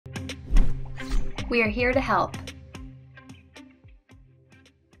We are here to help.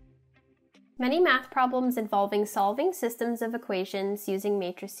 Many math problems involving solving systems of equations using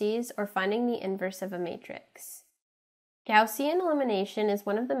matrices or finding the inverse of a matrix. Gaussian elimination is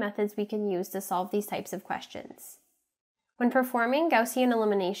one of the methods we can use to solve these types of questions. When performing Gaussian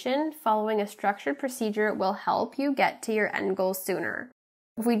elimination, following a structured procedure will help you get to your end goal sooner.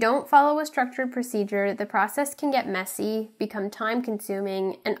 If we don't follow a structured procedure, the process can get messy, become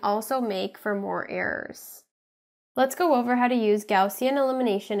time-consuming, and also make for more errors. Let's go over how to use Gaussian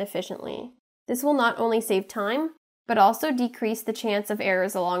elimination efficiently. This will not only save time, but also decrease the chance of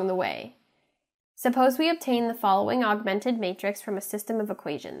errors along the way. Suppose we obtain the following augmented matrix from a system of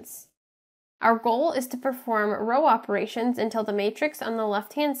equations. Our goal is to perform row operations until the matrix on the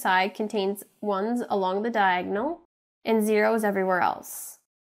left-hand side contains ones along the diagonal and zeros everywhere else.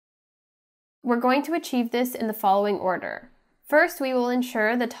 We're going to achieve this in the following order. First, we will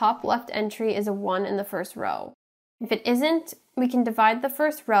ensure the top left entry is a 1 in the first row. If it isn't, we can divide the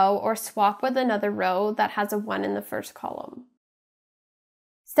first row or swap with another row that has a 1 in the first column.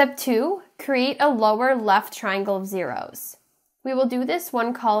 Step 2, create a lower left triangle of zeros. We will do this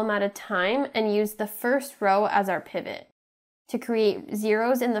one column at a time and use the first row as our pivot to create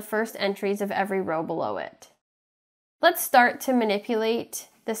zeros in the first entries of every row below it. Let's start to manipulate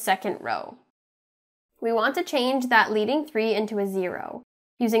the second row. We want to change that leading 3 into a 0,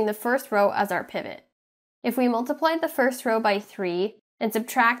 using the first row as our pivot. If we multiply the first row by 3 and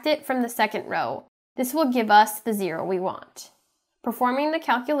subtract it from the second row, this will give us the 0 we want. Performing the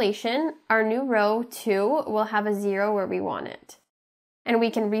calculation, our new row 2 will have a 0 where we want it, and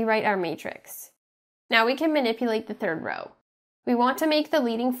we can rewrite our matrix. Now we can manipulate the third row. We want to make the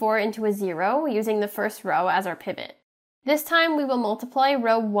leading 4 into a 0 using the first row as our pivot. This time we will multiply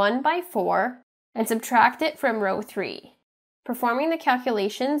row 1 by 4 and subtract it from row 3. Performing the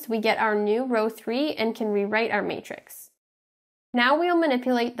calculations, we get our new row 3 and can rewrite our matrix. Now we'll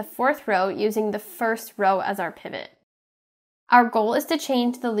manipulate the fourth row using the first row as our pivot. Our goal is to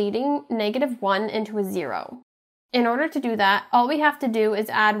change the leading -1 into a 0. In order to do that, all we have to do is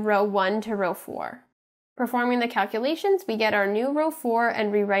add row 1 to row 4. Performing the calculations, we get our new row 4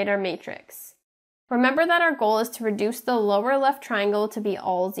 and rewrite our matrix. Remember that our goal is to reduce the lower left triangle to be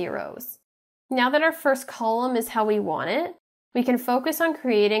all zeros. Now that our first column is how we want it, we can focus on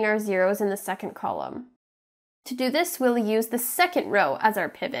creating our zeros in the second column. To do this, we'll use the second row as our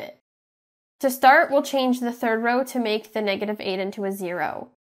pivot. To start, we'll change the third row to make the -8 into a 0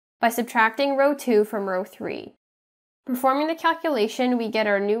 by subtracting row 2 from row 3. Performing the calculation, we get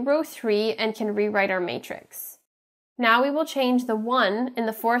our new row 3 and can rewrite our matrix. Now we will change the 1 in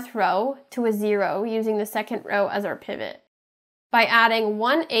the fourth row to a 0 using the second row as our pivot. By adding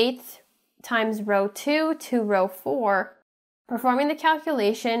 1/8 times row 2 to row 4, performing the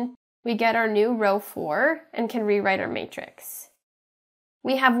calculation, we get our new row 4 and can rewrite our matrix.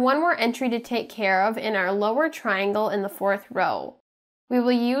 We have one more entry to take care of in our lower triangle in the fourth row. We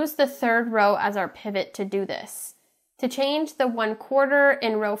will use the third row as our pivot to do this. To change the 1/4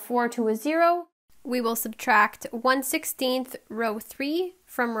 in row 4 to a 0, we will subtract 1/16 row 3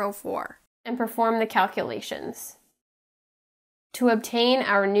 from row 4 and perform the calculations. To obtain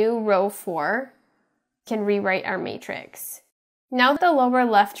our new row 4, can rewrite our matrix. Now that the lower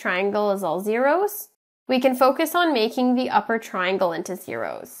left triangle is all zeros, we can focus on making the upper triangle into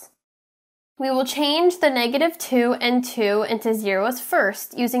zeros. We will change the -2 and 2 into zeros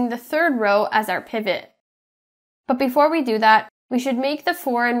first, using the third row as our pivot. But before we do that, we should make the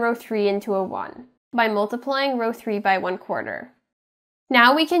 4 in row 3 into a 1 by multiplying row 3 by 1/4.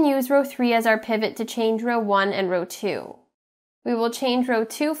 Now we can use row 3 as our pivot to change row 1 and row 2. We will change row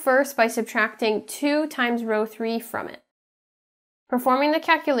 2 first by subtracting 2 times row 3 from it. Performing the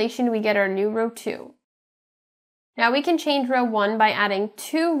calculation, we get our new row 2. Now we can change row 1 by adding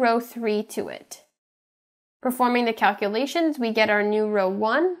 2 row 3 to it. Performing the calculations, we get our new row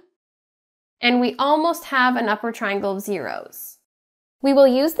 1, and we almost have an upper triangle of zeros. We will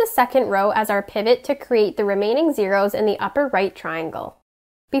use the second row as our pivot to create the remaining zeros in the upper right triangle.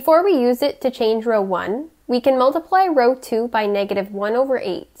 Before we use it to change row 1, we can multiply row 2 by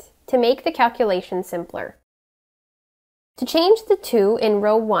 -1/8 to make the calculation simpler. To change the 2 in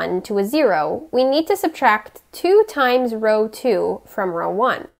row 1 to a 0, we need to subtract 2 times row 2 from row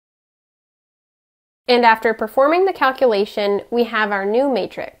 1. And after performing the calculation, we have our new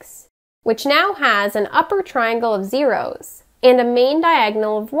matrix, which now has an upper triangle of zeros and a main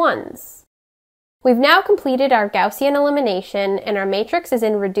diagonal of 1s. We've now completed our Gaussian elimination, and our matrix is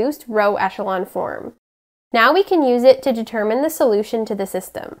in reduced row echelon form. Now we can use it to determine the solution to the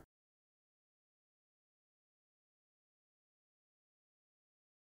system.